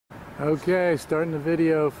Okay, starting the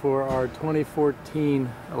video for our 2014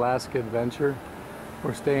 Alaska adventure.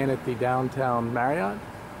 We're staying at the downtown Marriott.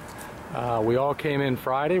 We all came in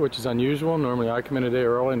Friday, which is unusual. Normally I come in a day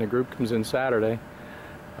early and the group comes in Saturday.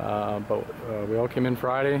 But we all came in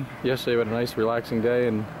Friday. Yesterday we had a nice relaxing day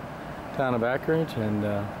in town of Anchorage, and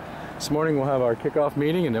this morning we'll have our kickoff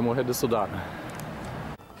meeting and then we'll head to Soldotna.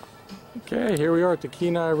 Okay, here we are at the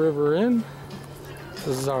Kenai River Inn. This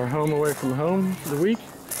is our home away from home for the week.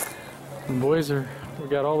 The boys we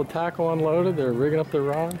got all the tackle unloaded. They're rigging up their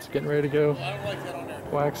rods, getting ready to go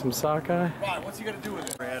whack some sockeye. Rod, what's he gonna do with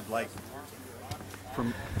it? Brad, like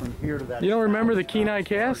from here to that. You don't remember the Kenai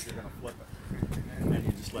cast? You're gonna flip it, and then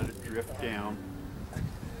you just let it drift down,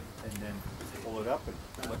 and then pull it up and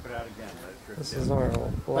flip it out again. Let it drift This down. is our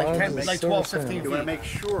like 12, 15. You want to make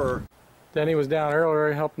sure. Denny was down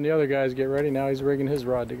earlier helping the other guys get ready. Now he's rigging his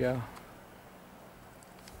rod to go.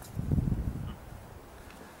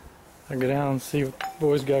 I'll go down and see what the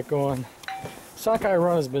boys got going. Sockeye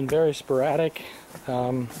run has been very sporadic.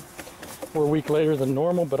 We're a week later than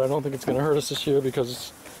normal, but I don't think it's going to hurt us this year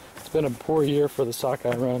because it's been a poor year for the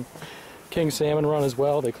sockeye run. King salmon run as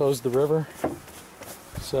well. They closed the river.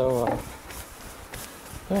 So,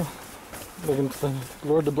 yeah, looking for the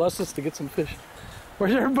Lord to bless us to get some fish.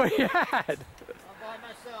 Where's everybody at? I'm by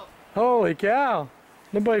myself. Holy cow!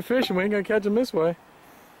 Nobody fishing. We ain't gonna catch them this way.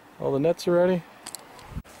 All the nets are ready.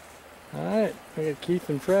 Alright, we got Keith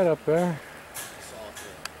and Fred up there.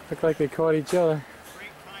 Look like they caught each other. Great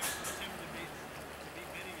time for him to be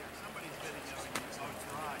bidding it. Somebody's bidding it, so it's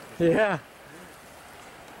dry. Yeah.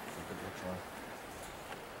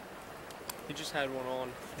 He just had one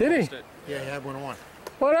on. Did he? Yeah, he had one on.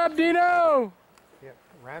 What up, Dino? Yeah,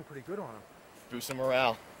 ran pretty good on him. Boost some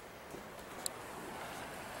morale.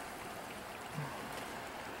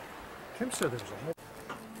 Tim said there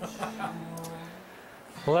was a whole...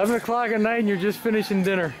 11 o'clock at night and you're just finishing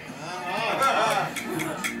dinner.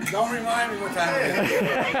 Don't remind me what time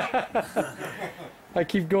it is. I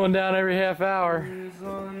keep going down every half hour.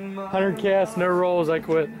 100 casts, no rolls, I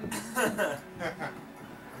quit.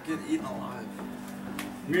 Get eaten alive.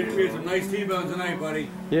 We had some nice T-bones tonight, buddy.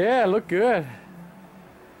 Yeah, look good.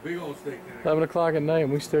 Big old steak dinner. 11 o'clock at night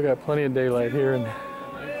and we still got plenty of daylight here in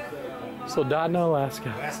Soldotna,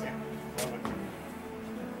 Alaska.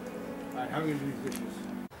 Alright, how are we gonna do these dishes?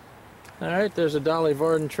 Alright, there's a Dolly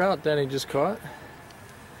Varden trout Danny just caught.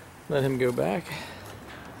 Let him go back.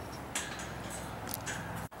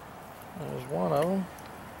 There's one of them.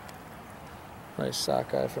 Nice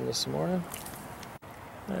sockeye from this morning.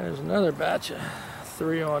 There's another batch of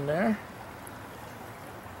 3 on there.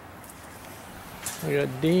 We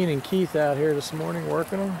got Dean and Keith out here this morning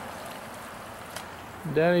working them.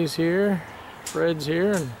 Danny's here, Fred's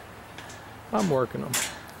here, and I'm working them.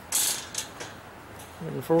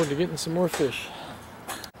 Looking forward to getting some more fish.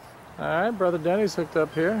 Alright, brother Denny's hooked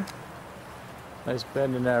up here. Nice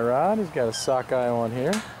bend in that rod. He's got a sockeye on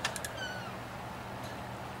here.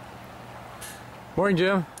 Morning,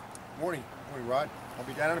 Jim. Morning. Morning, Rod. I'll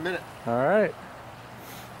be down in a minute. Alright.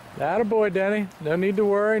 Attaboy, Denny. No need to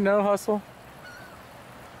worry, no hustle.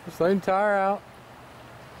 Just let him tire out.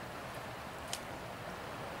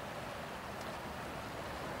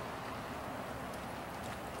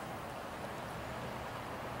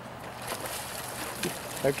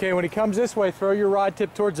 Okay, when he comes this way, throw your rod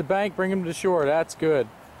tip towards the bank, bring him to shore. That's good.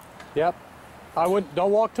 Yep.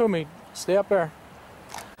 Don't walk to me. Stay up there.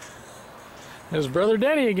 There's brother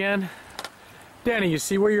Denny again. Denny, you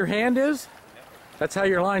see where your hand is? That's how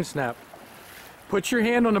your line snap. Put your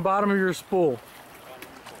hand on the bottom of your spool.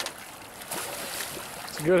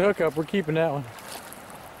 It's a good hookup. We're keeping that one.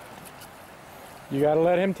 You gotta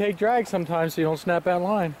let him take drag sometimes so you don't snap that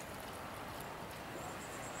line.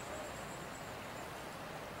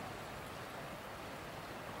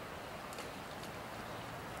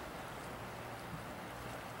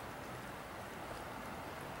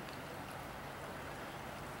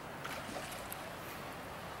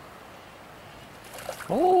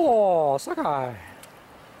 Oh, Sockeye.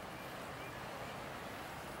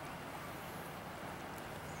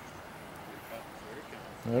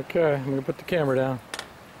 Okay, I'm gonna put the camera down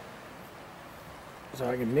so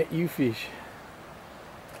I can net you fish.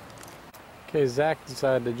 Okay, Zach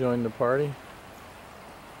decided to join the party.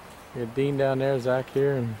 We got Dean down there, Zach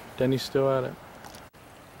here, and Denny's still at it.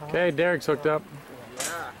 Okay, Derek's hooked up.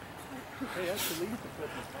 Yeah. Hey, that's the lead to put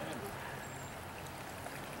this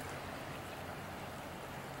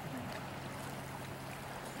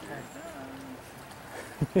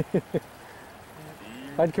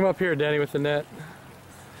I'd come up here, Danny, with the net.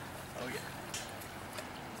 Oh,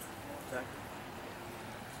 yeah.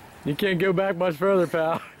 You can't go back much further,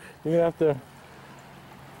 pal. You're gonna have to.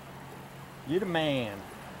 You're the man.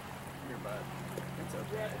 Here, bud. It's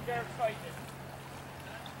okay. Derek's fighting it.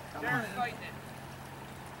 Derek's fighting it.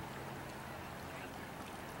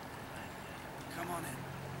 Come on in.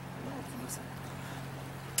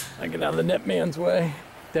 I get out of the net man's way.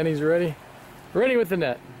 Denny's ready. Ready with the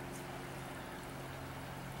net.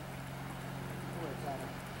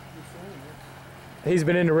 He's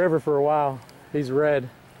been in the river for a while. He's red.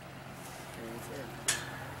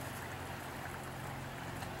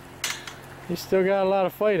 He's still got a lot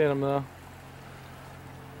of fight in him though.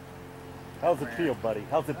 How's it feel, buddy?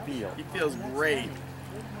 How's it feel? He feels great.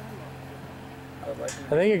 I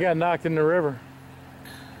think he got knocked in the river.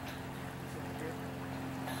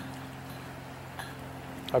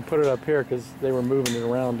 I put it up here because they were moving it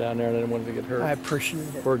around down there and I didn't want it to get hurt. I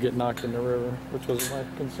appreciate it. Or get knocked in the river, which was my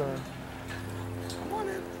concern. Come on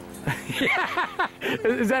in. Yeah.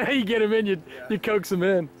 Is that how you get him in? You coax him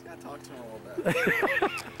in. Just gotta talk to him a little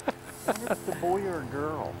bit. It's a boy or a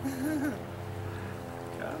girl? Come here.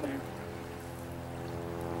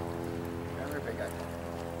 Come here, big guy.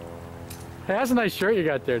 Hey, that's a nice shirt you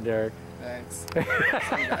got there, Derek. Thanks. Some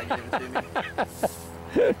guy gave it to me.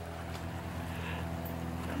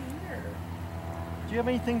 Come here. Do you have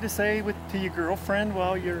anything to say to your girlfriend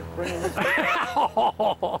while you're bringing this? Guys,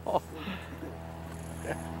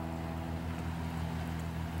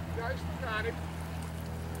 got him.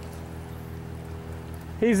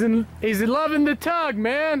 He's in loving the tug,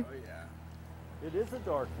 man. Oh yeah. It is a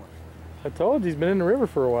dark one. I told you he's been in the river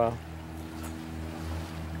for a while.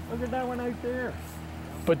 Look at that one out there.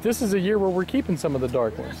 But this is a year where we're keeping some of the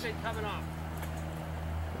dark ones. Coming off.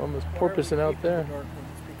 Almost porpoising out there.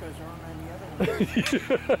 Because there aren't any other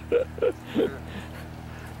ones.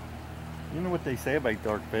 You know what they say about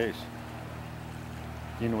dark fish?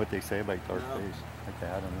 You know what they say about dark fish?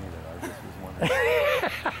 Okay, I don't either. I just was wondering.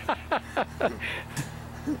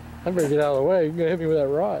 I better get out of the way. You're gonna hit me with that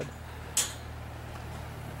rod.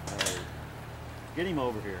 Get him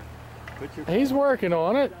over here. Put your He's working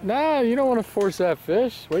on it. Nah, you don't want to force that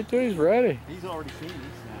fish. Wait till he's ready. He's already seen me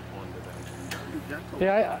snap one today.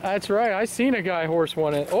 Yeah, that's right. I seen a guy horse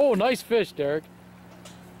one in. Oh, nice fish, Derek.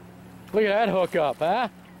 Look at that hook up, huh?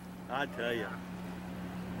 I tell you.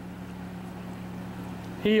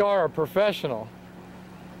 He are a professional.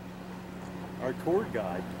 Our tour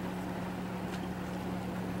guide.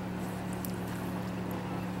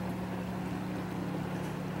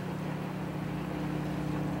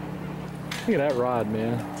 Look at that rod,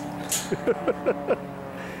 man.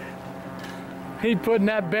 He putting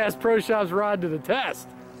that Bass Pro Shops rod to the test.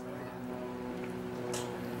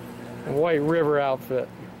 A White River outfit.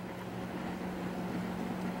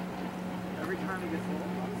 Every time he gets full,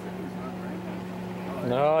 he's not right.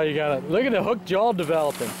 No, you gotta look at the hook jaw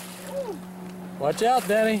developing. Watch out,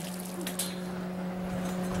 Denny.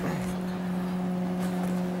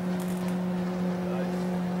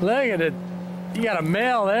 Look at it. You got a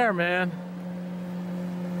male there, man.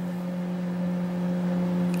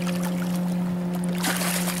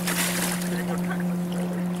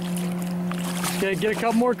 Okay, get a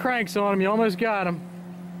couple more cranks on him. You almost got him.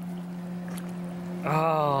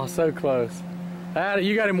 Oh, so close.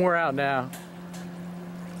 You got him more out now.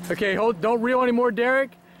 Okay, don't reel anymore, Derek.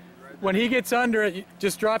 When he gets under it,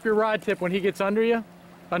 just drop your rod tip when he gets under you.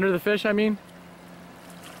 Under the fish, I mean.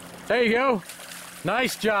 There you go.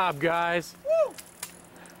 Nice job, guys. Woo!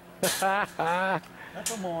 That's a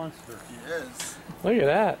monster. He is. Look at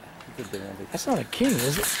that. It's a dandy. That's not a king,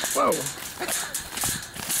 is it? Whoa.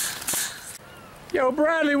 Yo,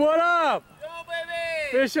 Bradley, what up? Yo,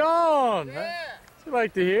 baby! Fish on. Yeah. That's what you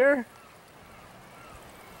like to hear.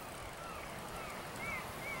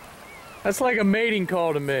 That's like a mating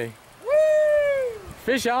call to me. Woo!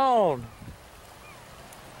 Fish on.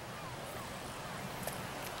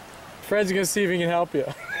 Fred's gonna see if he can help you. You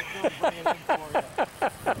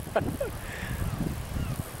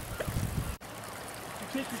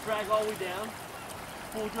kick your drag all the way down?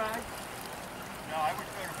 Full drag? No, I would go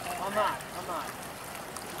to full. I'm not.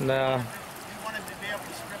 No, You want him to be able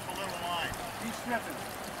to strip a little line. He's stripping.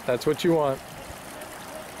 that's what you want.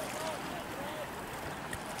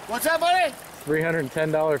 What's up, buddy?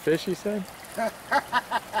 $310 fish, you said?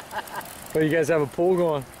 Well, you guys have a pool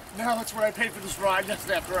going? No, that's where I paid for this ride just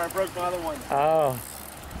after I broke my other one. Oh.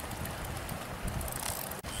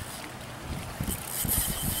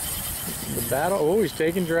 The battle. Oh, he's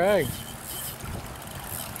taking drag.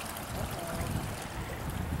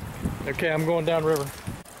 Okay, I'm going downriver.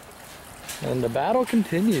 And the battle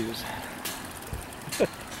continues.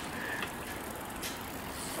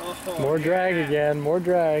 Oh, More drag again, more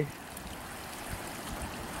drag.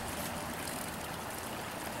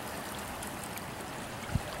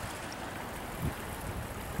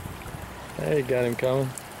 There you got him coming.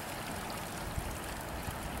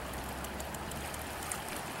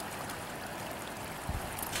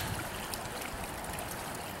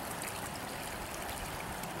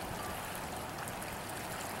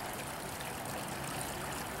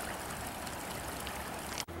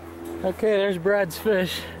 Okay, there's Brad's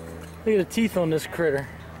fish. Look at the teeth on this critter.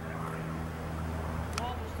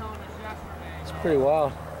 It's pretty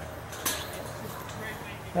wild.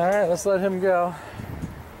 Alright, let's let him go.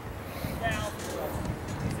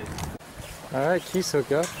 Alright, Keith's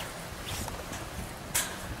hooked up.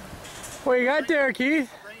 What you got there,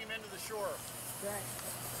 Keith? Bring him into the shore.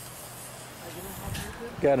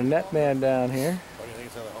 Got a net man down here. What do you think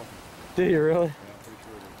it's at home? Do you really?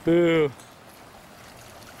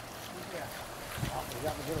 Yeah, I'm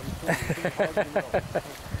pretty sure it is.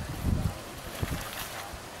 Boo.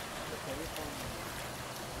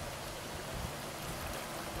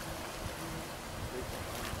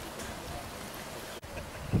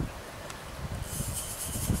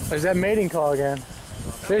 There's that mating call again.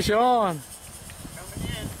 Fish on.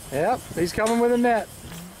 Yep, he's coming with a net.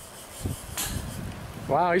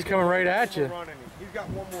 Wow, he's coming right at you. He's got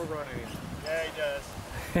one more run in him. Yeah, he does.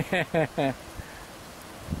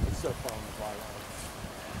 It's so fun to fly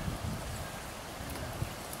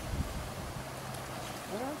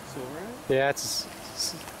around. Yeah, it's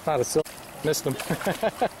not a silver. Missed him.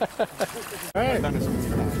 Alright.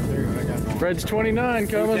 Fred's 29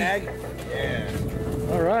 coming. Yeah.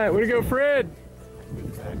 Alright, way to go, Fred.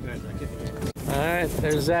 Alright,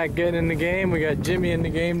 there's Zach getting in the game. We got Jimmy in the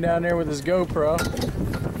game down there with his GoPro.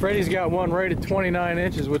 Freddie's got one right at 29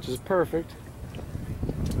 inches, which is perfect.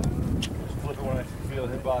 Flip it when I feel it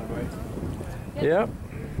hit bottom, right? Yep.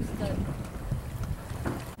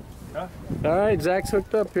 Huh? Alright, Zach's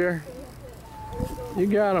hooked up here. You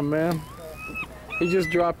got him, man. He just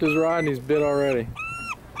dropped his rod and he's bit already.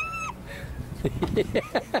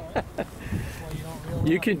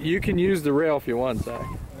 You can use the rail if you want, Zach.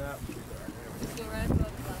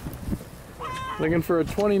 Looking for a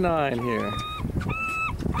 29 here.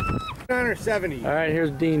 9 or 70. All right, here's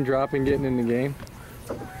Dean dropping, getting in the game.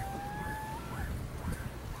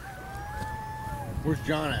 Where's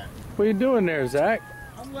John at? What are you doing there, Zach?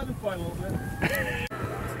 I'm letting him fight a little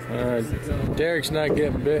bit. Derek's not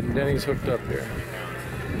getting bit, and Denny's hooked up here.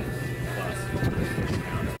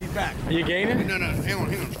 He's back. Are you gaining? No, hang on.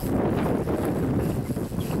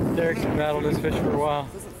 Derek's been battling this fish for a while.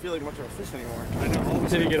 It doesn't feel like much of a fish anymore. I know.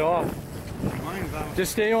 Did he get off? Mine's out.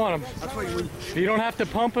 Just stay on him. That's why you You don't have to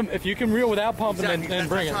pump him. If you can reel without pumping, then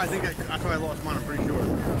bring it. I think that's why I lost mine, I'm pretty sure.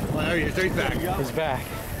 Well, there he is. He's back. He's back.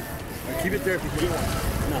 Keep it there if you can.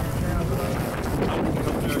 No.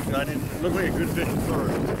 I didn't look like a good fish at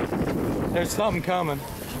first. There's something coming.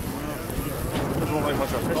 Doesn't look like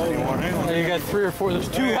much of a fish anymore. Hang on. You got 3 or 4. There's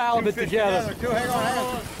 2 halibut together. Two. Hang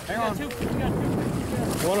on.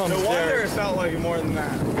 One on No the wonder Derek. it felt like more than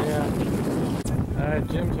that. Yeah. All right,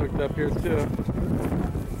 Jim's hooked up here too.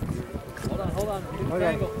 Hold on. Okay.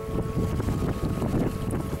 Angle.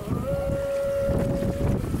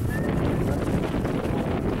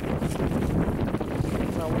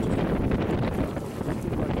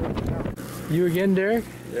 You again, Derek?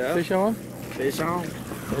 Yeah. Fish on? Fish on.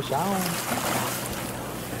 Fish on.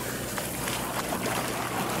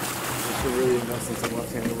 You should really invest in some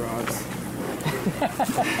left-handed rods.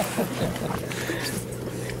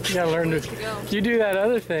 You gotta learn to. You do that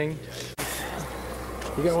other thing.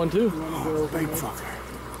 You got one too? Big fucker.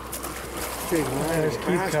 There's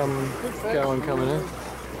Keith coming. Got one coming in.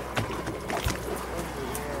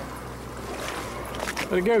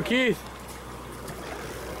 Let it go, Keith.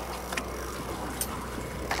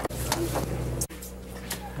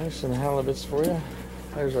 There's some halibuts for you.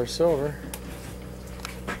 There's our silver.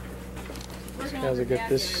 These guys will get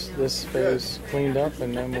this phase cleaned up,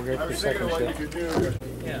 and then we'll go for second shift.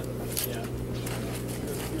 Yeah.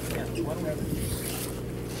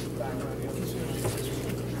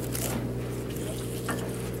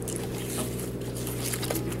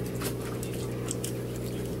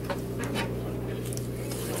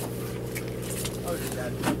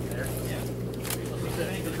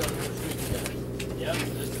 Yep,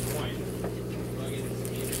 that's the point.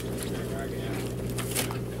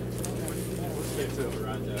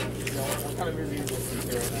 I'm kind of busy with this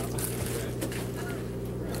right now.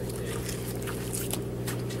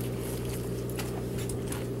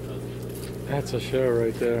 That's a show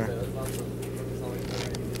right there.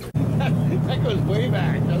 That goes way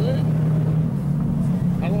back, doesn't it?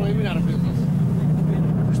 How long have you been out of business?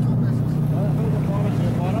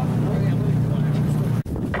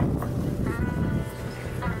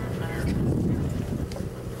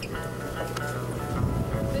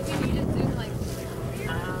 But you need to zoom like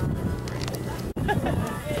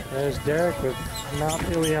There's Derek with Mount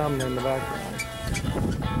Iliamna in the background.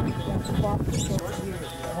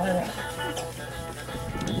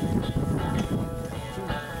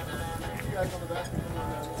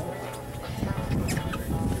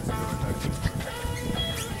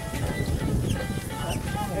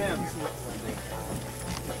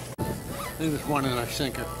 I think there's one in our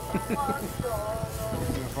sinker. We're gonna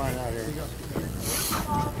find out here.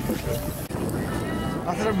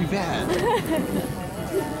 I thought it'd be bad.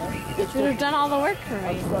 You should have done all the work for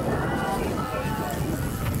me.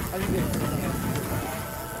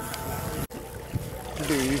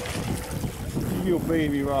 Baby. You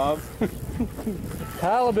baby, Rob.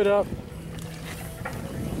 Halibut up.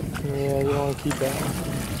 Yeah, you don't want to keep that.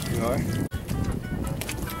 You are?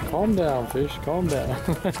 Calm down, fish. Calm down.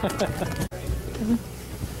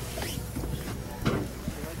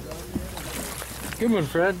 Good one,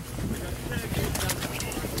 Fred.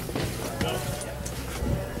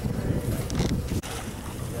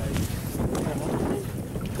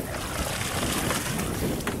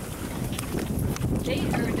 Jay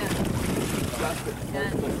or done?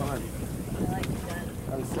 Done. I like done.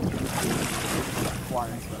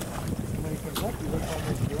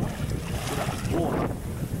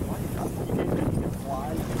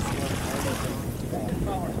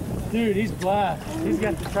 Dude, he's blast. He's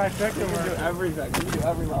got the trifecta. We can do everything. We can do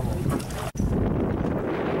every level.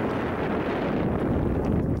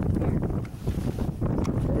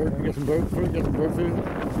 Bird, we got some bird food. Got some bird food.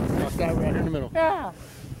 I'll start right in the middle. Yeah.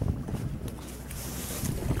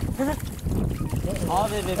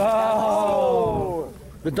 Oh!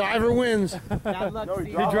 The diver wins. Bad luck.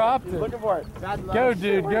 He dropped it. Looking for it. Bad luck. Go,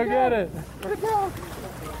 dude. Go get it.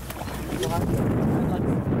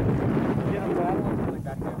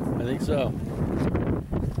 I think so.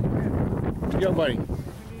 Yo, buddy.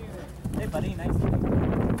 Hey, buddy. Nice to meet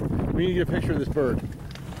you. We need to get a picture of this bird.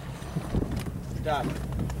 Dad.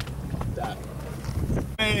 Dad.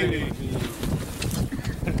 Baby.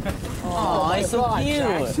 Oh, it's so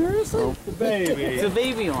cute. Seriously? The baby. It's a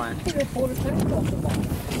baby one.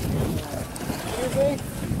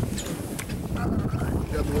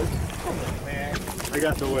 I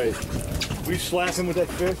got the weight. We slash him with that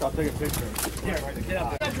fish, I'll take a picture. Yeah, right. Get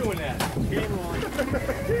up. I'm not doing that. Game on.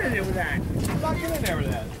 Get in there with that. I'm not getting in there with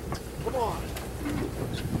that. Come on.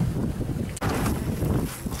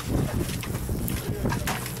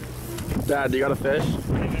 Dad, you got a fish?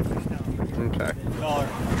 Okay.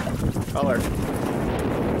 Color.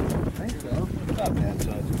 Not bad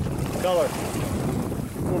size. Color.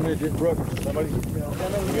 Come on, midget. Brooke. Somebody? You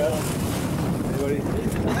got it? Anybody?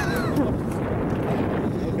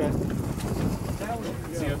 Okay.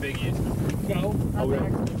 See how big he is. Go. Okay.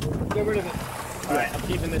 Get rid of it. All right, I'm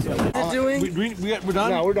keeping this one. We're done?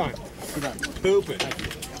 No, we're done. We're done. Pooping.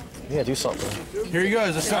 Yeah, do something. Here you go.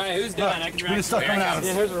 There's the stuff. All right, who's done? I can Look at the stuff coming out.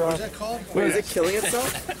 Yeah, here's a rock. Wait, is it killing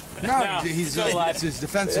itself? No, No, he's still alive. it's his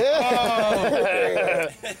defensive. Oh.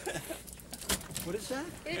 What is that?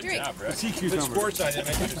 Get a drink. The sea cucumber. Sports side, that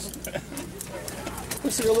makes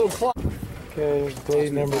Looks like a little clock. Okay, day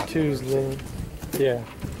number 2's the. Yeah.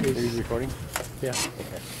 Are you recording? Yeah.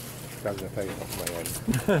 I was gonna pay you off my head.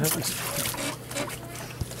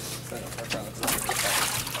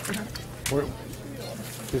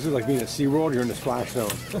 This is like being at SeaWorld, you're in the splash zone.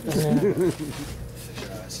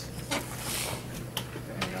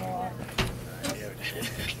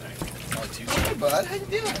 Bud, how you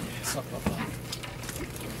doing?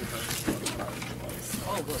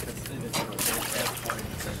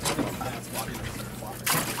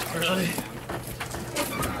 Really?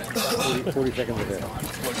 40 seconds a day.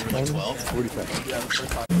 12? 40 seconds.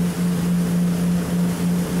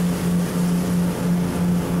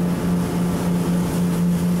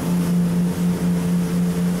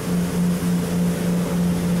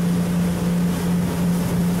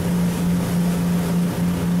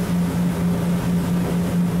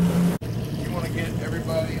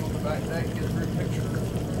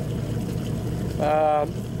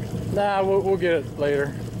 Nah, we'll get it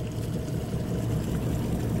later.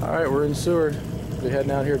 All right, we're in Seward. We're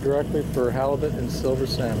heading out here directly for halibut and silver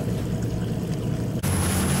salmon.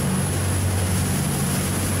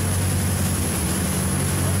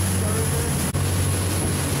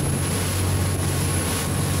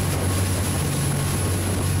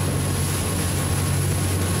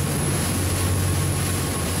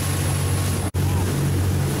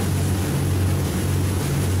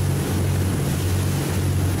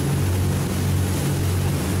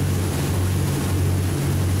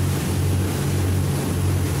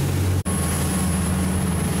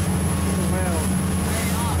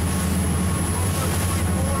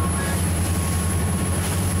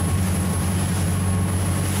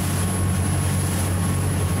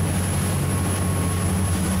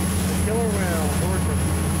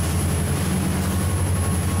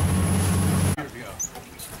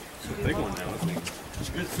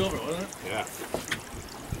 silver, wasn't it? Yeah.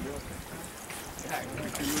 Yeah,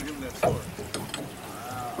 you were giving that silver.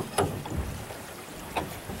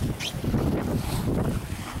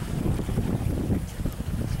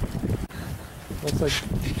 Looks like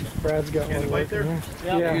Brad's got You had one a bite there? working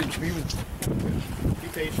here. Yeah. Yeah. Be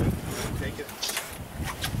patient. Take it.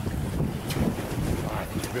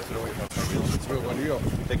 Rip it away from the reel. Let's move. When do you go?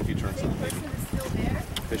 Take a few turns on it, maybe.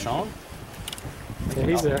 Fish on? Yeah,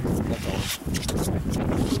 he's there. That's all.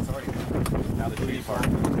 Sorry. Now the duty part.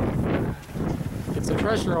 Get some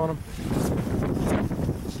pressure on him.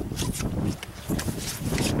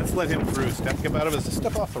 Let's let him through. Step out of his.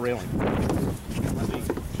 Step off the railing. Let me.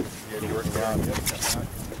 Yeah, you work around.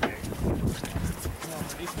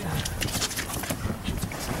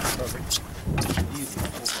 Perfect. Easy.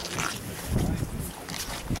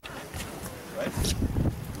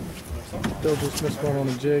 Still just missed one on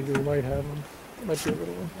the jig. We might have him. Might be a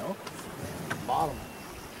little one. No. Bottom.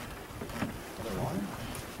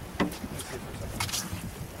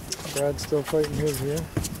 Brad's still fighting his here.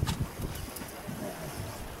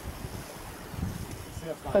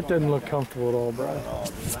 That doesn't look comfortable at all, Brad.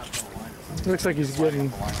 Looks like he's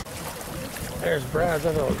getting. There's Brad's.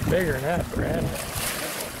 I thought it was bigger than that, Brad.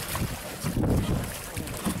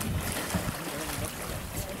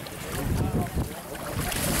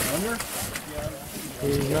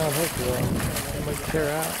 He's not hooked well. He might tear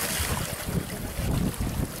out.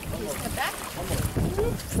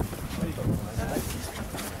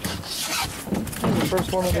 The first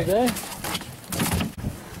one of the day.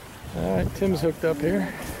 All right, Tim's hooked up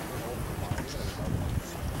here.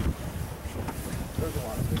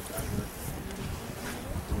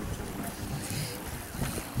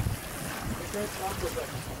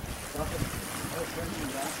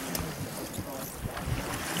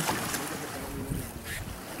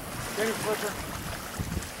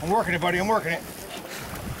 I'm working it, buddy. I'm working it.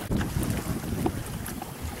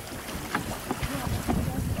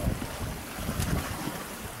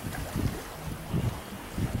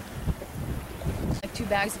 Like 2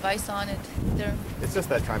 bags of ice on it. They're It's just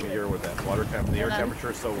that time of year with that water temp. The air temperature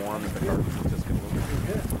is so warm that the carcass is just going to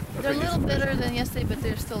look. a little better than yesterday, but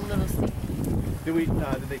they're still a little steep.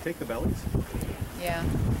 Did they take the bellies? Yeah.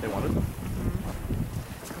 They wanted them.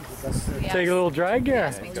 Take a little drag, yeah.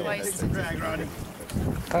 Asked me twice.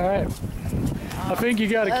 All right. I think you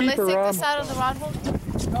got to keep her, Let's take Rob. this out of the rod hold.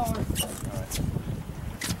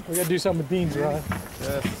 We got to do something with Dean's rod.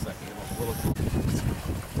 Just a second.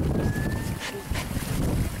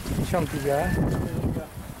 Chunky guy.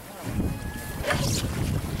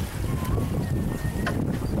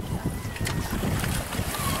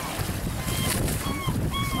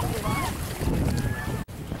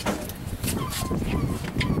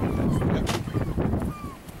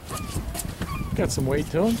 Got some weight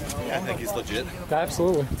to him. Yeah, I think he's legit.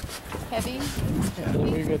 Absolutely. Heavy.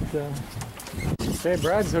 We got. Okay,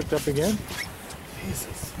 Brad's hooked up again.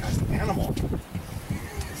 Jesus, that's an animal.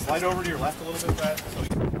 Slide over to your left a little bit, Brad.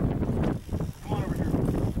 Come on over here.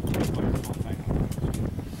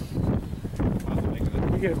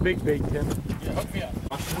 You get a big bait, Tim.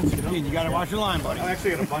 You gotta watch your line, buddy. I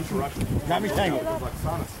actually got a bunch of Russian. Got me tangled.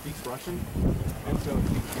 Oksana speaks Russian, and so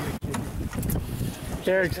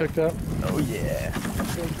Eric's hooked up. Oh yeah.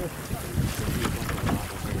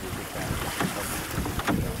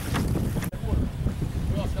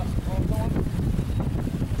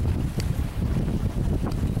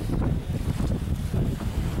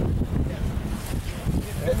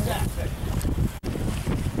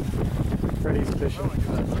 Freddie's fishing.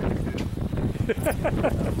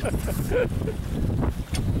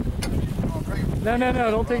 No,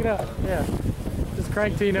 don't take it out. Yeah. Just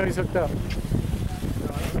crank till you know he's hooked up.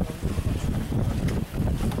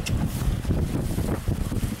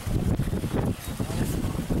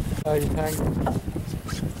 You tangled.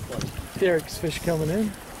 Derek's fish coming in.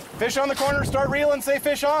 fish on the corner. Start reeling. Say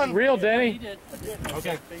fish on. Reel, Denny.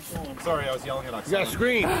 Okay. Sorry, I was yelling at Oksana. You got a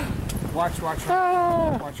screen. Watch your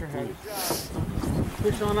head.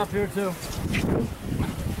 Fish on up here too.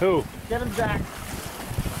 Who? Get him back.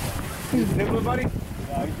 Nibbler, buddy?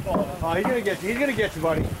 Yeah, he's falling. Oh, he's gonna get you. He's gonna get you,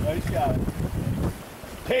 buddy. Yeah, he's got it.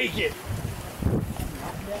 Take it.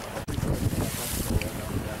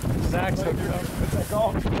 Zach's hooked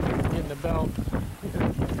up. Getting the belt.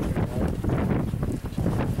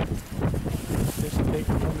 Just take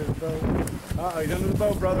him under the boat. He's under the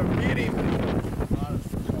boat, brother. Get him.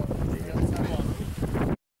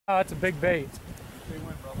 Oh, that's a big bait.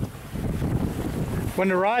 When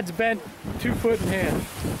the rod's bent 2 foot in hand.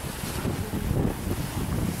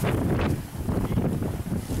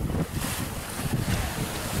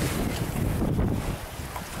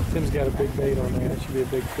 Tim's Brad's got a big bait on there. That should be a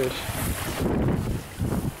big fish.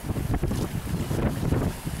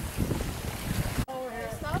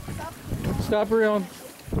 Stop reeling.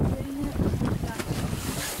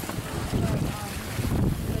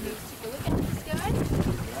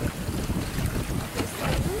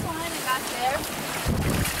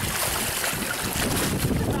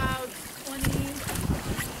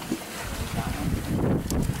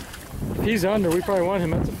 If he's under, we probably want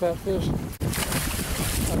him. That's a fat fish.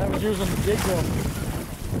 I was using the jig though.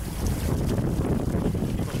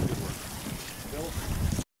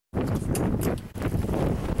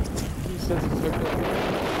 He says it's hooked up.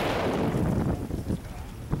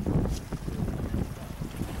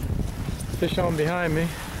 Fish on behind me.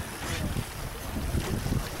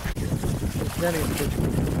 Jenny's fishing.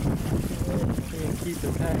 She can keep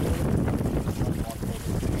the pack.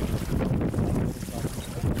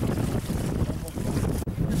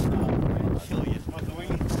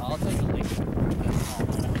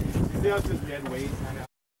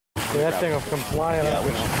 Yeah, that thing will come flying out.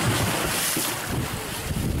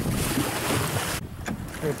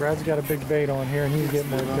 Hey, Brad's got a big bait on here and he's getting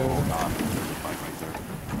that going.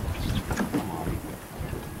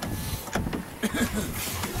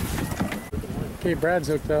 Okay, Brad's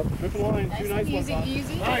hooked up. Hook the line. Two nice ones.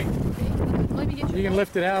 Easy. Right. Let me get You can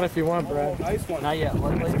lift it out if you want, Brad. Nice one. Not yet.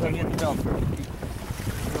 Let's get the belt first.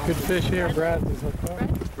 Good fish here. Brad is hooked up.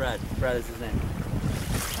 Brad is his name.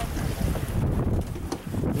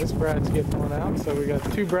 This Brad's getting one out, so we got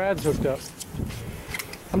two Brads hooked up.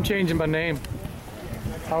 I'm changing my name.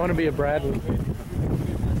 I want to be a Bradley. Okay,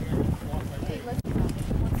 let's kind of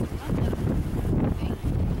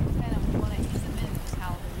want to use them in this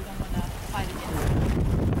halibut. We don't want to fight against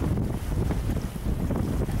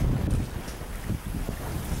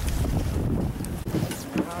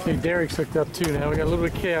them. Okay, Derek's hooked up too now. We got a little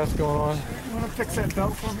bit of chaos going on. You want to fix that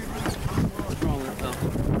belt for me? What's wrong with the belt?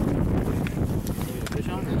 Fish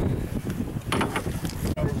on?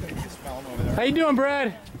 How you doing,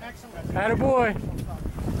 Brad? Attaboy.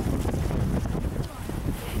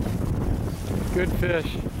 Good fish.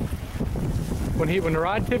 When the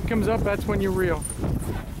rod tip comes up, that's when you're real.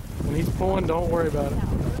 When he's pulling, don't worry about it.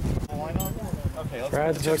 Okay, let's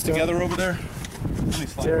Brad's put the chips hooked up. together over there.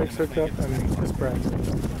 Derek's hooked up, and this Brad's hooked up.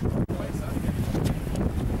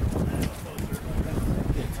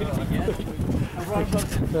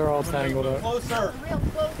 They're all tangled up. Closer. Real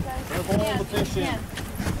close, guys. They're pulling the fish in.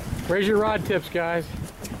 Raise your rod tips, guys.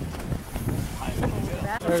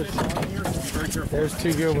 There's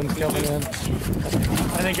two good ones coming in.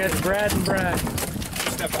 I think that's Brad and Brad.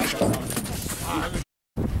 Step back.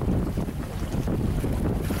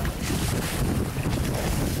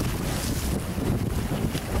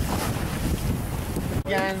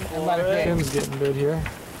 Again, and let it Tim's getting good here.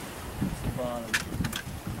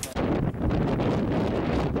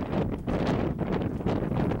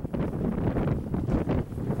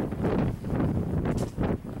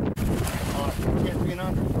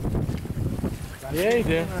 Yeah, he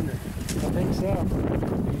did. I think so.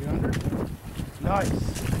 Nice.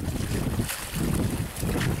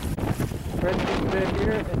 Fred's getting bit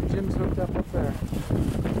here, and Jim's hooked up there.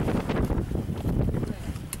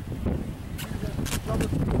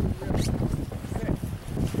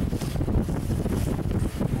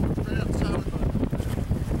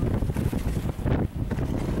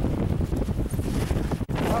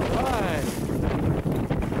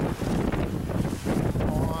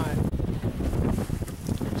 All right.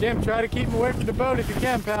 Jim, try to keep him away from the boat if you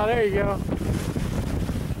can, pal. There you go.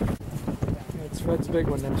 That's Fred's big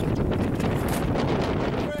one there.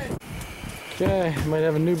 Okay, might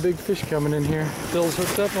have a new big fish coming in here. Bill's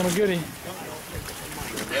hooked up on a goodie.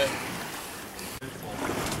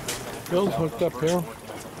 Bill's hooked up here.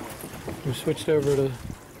 We switched over to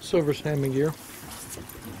silver salmon gear.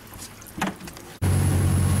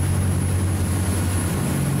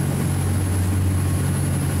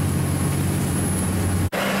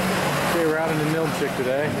 We're out in the Nilchik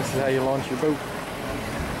today. This is how you launch your boat.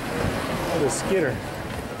 With a skidder.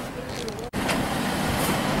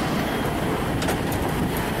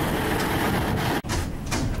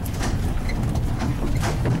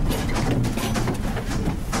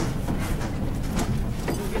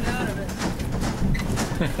 Get out of it.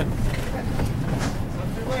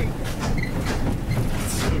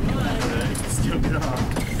 Still get off.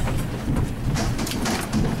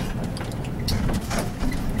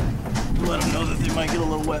 Let them know that they might get a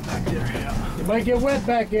little wet back there. Yeah. You might get wet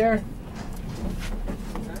back here.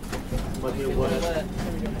 Might get wet.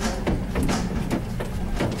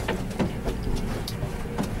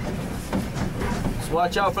 Just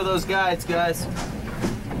watch out for those guides, guys.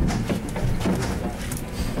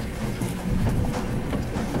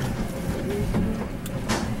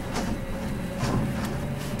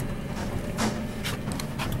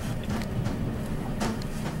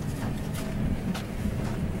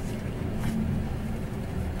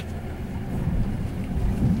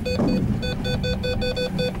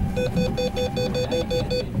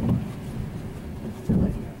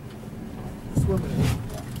 Swimming.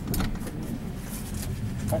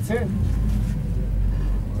 That's it.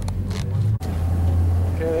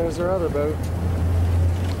 Okay, there's our other boat.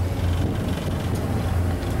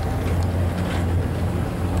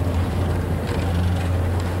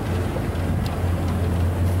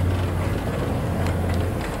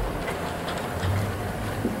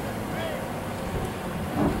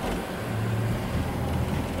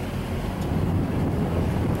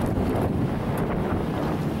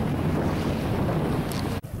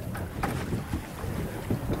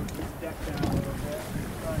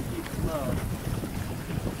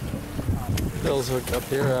 Bill's hooked up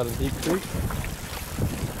here out of Deep Creek.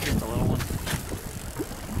 Just a little one.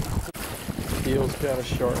 Bill's got a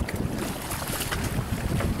shark.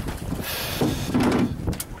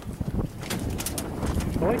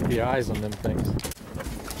 I like the eyes on them things.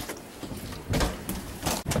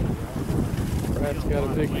 Brad's got a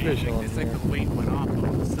big fish on It's there. like the weight went off all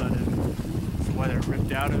of a sudden. So whether it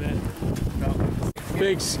ripped out of it.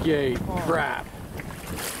 Big skate, crap.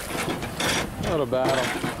 What a battle.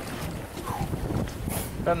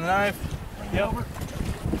 Got the knife? Yep.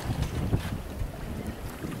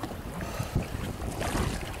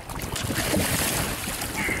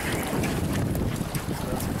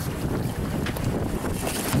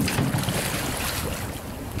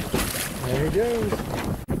 There he goes.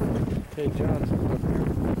 Hey, John's up here.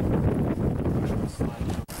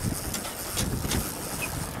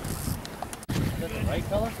 Is that the right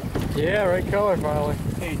color? Yeah, right color finally.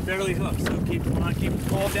 Hey, it's barely hooked, so keep the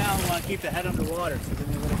ball down, we want to keep the head underwater, so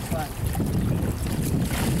then you let it flat.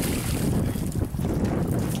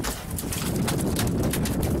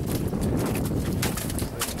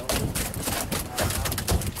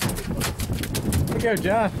 Here you go,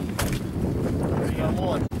 John. Got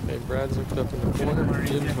one. Hey, Brad's hooked up in the corner.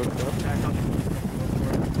 Jim's hooked up. Back up.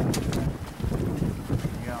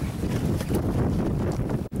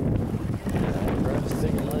 Yeah, Brad's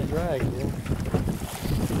taking a little drag here.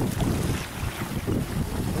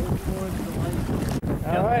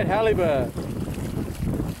 All right, Halibut.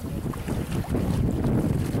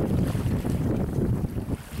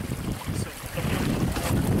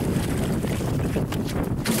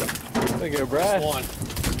 There you go, Brad. One.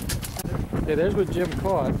 Okay, there's what Jim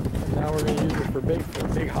caught. And now we're going to use it for bait for a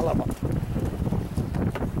big halibut.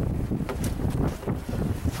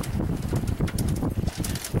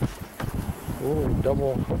 Ooh,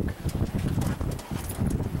 double hook.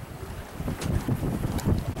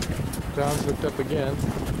 John's hooked up again.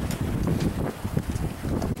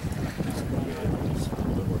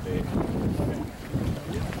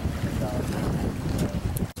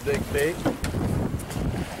 Big bait.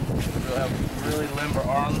 You'll have really limber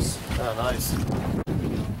arms. Oh, nice.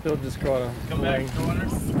 Bill just caught a Come leg. back, corner.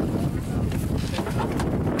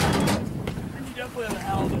 And you definitely have a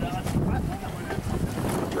halibut on.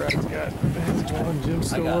 Brad's got his one, Jim's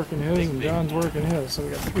still working his, and John's working his, so we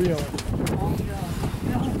got 3 of them.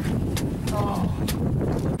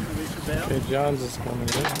 Okay, John's is coming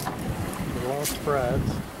in. We lost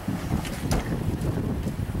Brad's.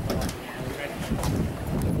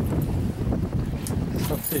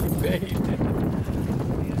 Big bait.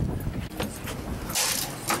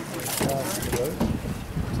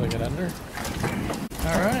 Looks like it under.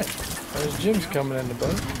 Alright, there's Jim's coming in the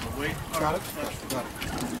boat. Got it?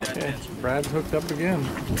 Okay, Brad's hooked up again. I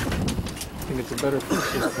think it's a better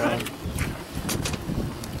fish this time.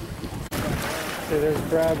 Okay, there's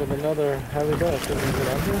Brad with another heavy bait. Didn't get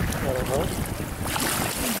under. That'll help.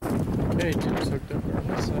 Okay, Jim's hooked up on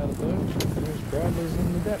this side of the boat. There's Bradley's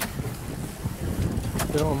in the deck.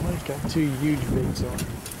 Bill and Mike got 2 huge baits on.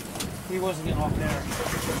 He wasn't getting off there.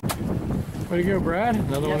 Way to go, Brad.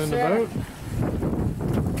 Another one in the boat.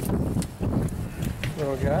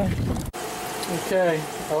 Little guy. Okay,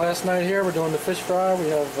 our last night here, we're doing the fish fry. We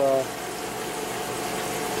have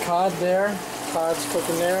cod there. Cod's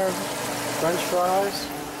cooking there. French fries.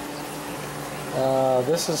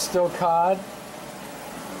 This is still cod.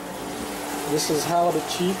 This is halibut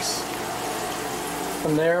cheeks.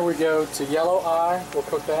 From there we go to yellow eye. We'll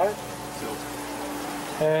cook that.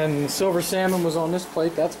 And silver salmon was on this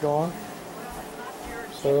plate. That's gone.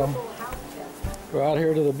 So go out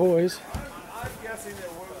here to the boys.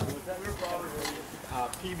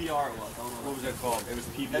 PBR it was. What was that called? It was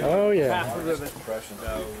PBR. Oh yeah.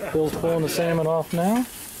 Bill's pulling the salmon off now.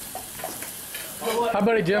 How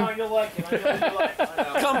about it, Jim?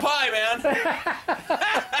 Come pie, man!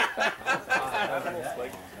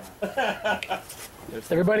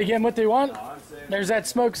 Everybody getting what they want? There's that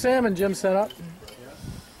smoked salmon Jim set up.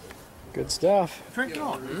 Good stuff. Drink it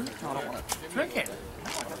all. No, I don't want it. Drink it.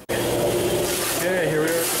 Okay, here we are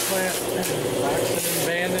at the plant, boxing and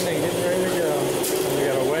banding and getting ready to go. We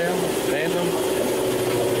gotta weigh them, band them.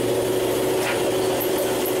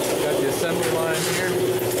 Got the assembly line here.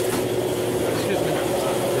 Excuse me.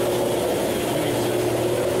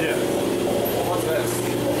 Yeah. What's this?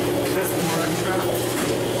 This is more extra.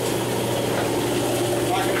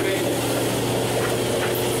 Not gonna be.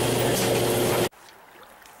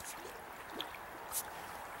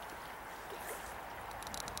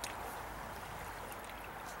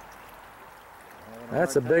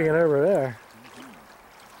 That's a big one over there.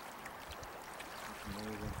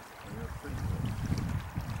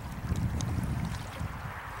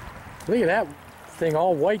 Look at that thing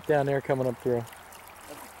all white down there coming up through.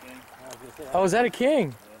 Oh, is that a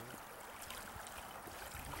king?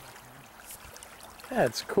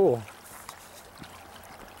 That's cool.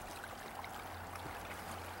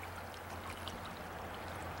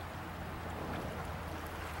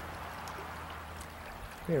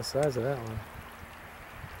 Look at the size of that one.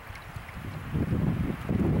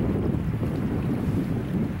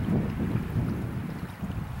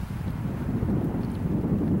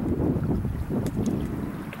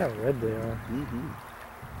 Look how red they are.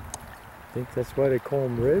 Think that's why they call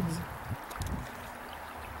them reds?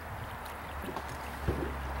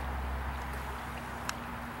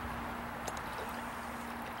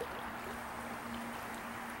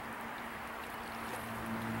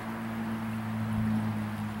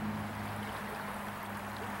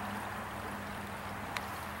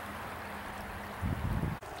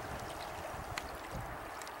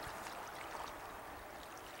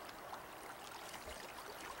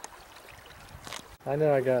 I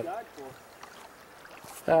know I got.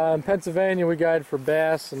 In Pennsylvania, we guide for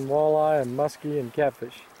bass and walleye and muskie and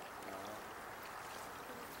catfish.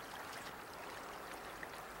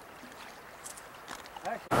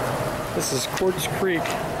 This is Quartz Creek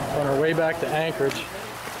on our way back to Anchorage.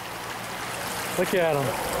 Look at them.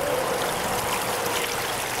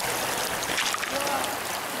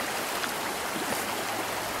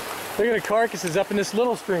 Look at the carcasses up in this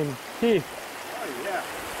little stream. Keith. Oh, yeah.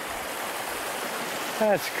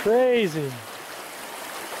 That's crazy.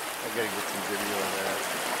 I gotta get some video of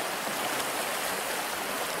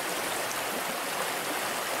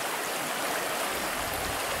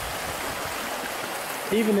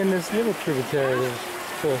that. Even in this little tributary, there's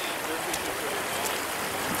fish.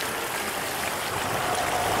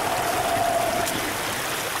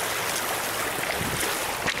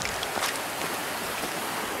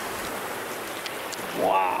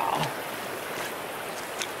 Wow.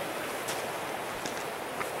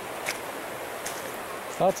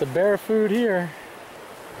 Lots of bear food here.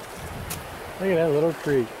 Look at that little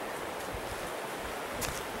creek.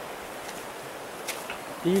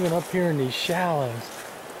 Even up here in these shallows.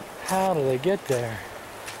 How do they get there?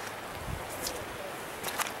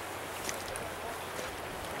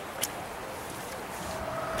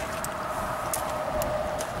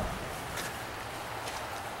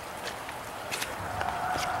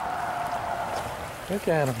 Look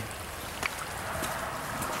at them.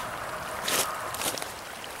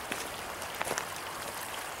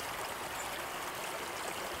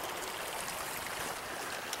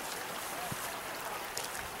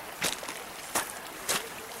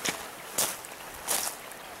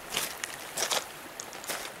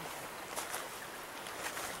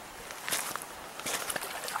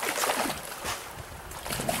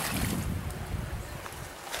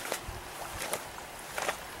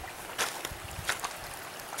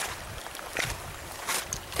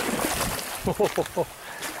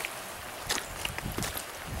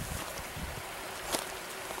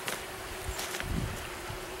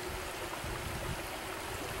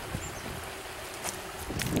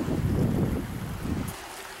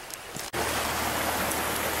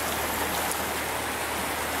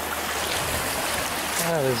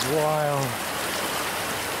 That is wild.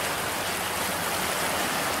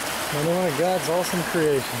 Another one of God's awesome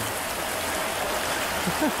creation.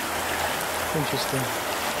 Interesting.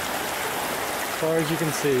 As far as you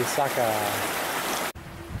can see, Sockeye.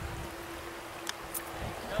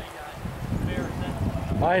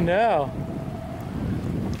 I know.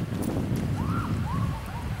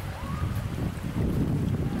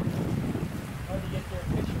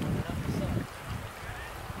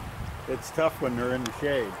 It's tough when they're in the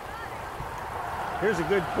shade. Here's a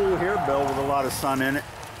good pool here, Bill, with a lot of sun in it.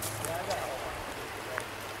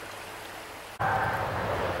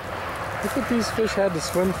 Look what these fish had to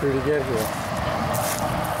swim through to get here.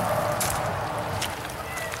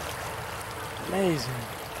 Amazing.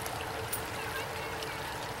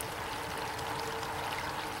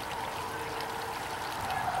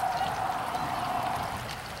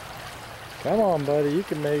 Come on, buddy, you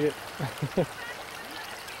can make it.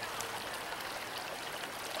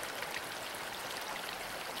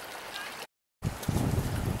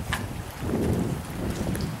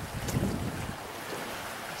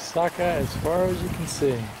 Sockeye as far as you can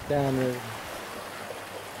see, downriver.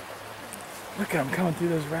 Look at them coming through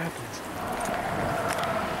those rapids.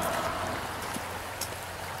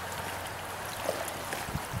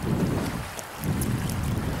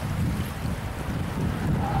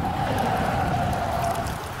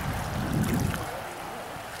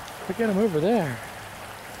 Look at them over there.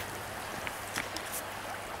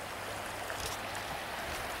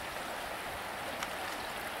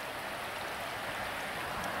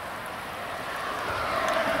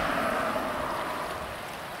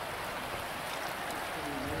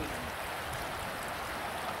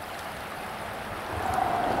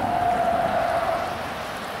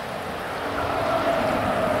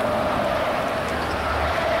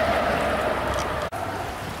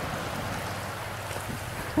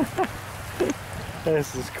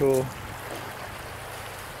 This is cool.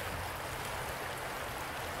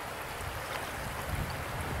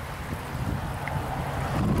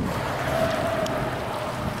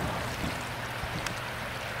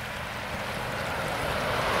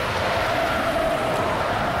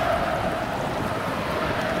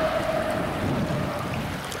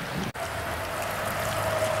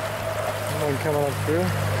 One coming up through.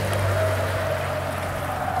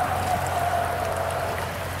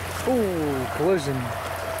 Ooh, collision.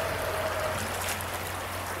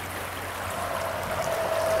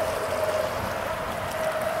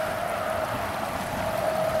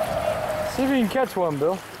 See if you can catch one,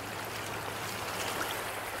 Bill.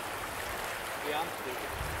 Yeah, I'm stupid.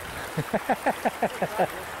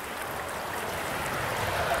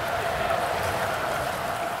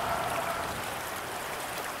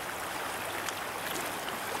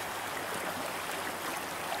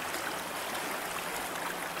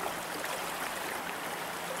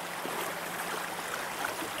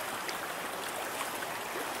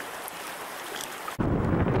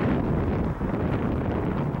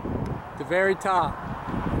 The very top.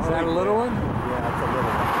 Is that a little one? Yeah, it's a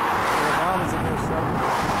little one. The mom's in there somewhere.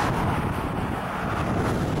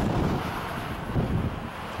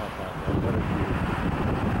 Not that one, but it's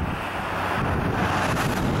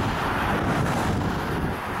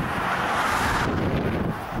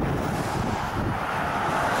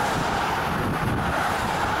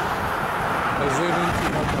I zoom in too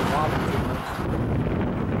much, I wobble too much.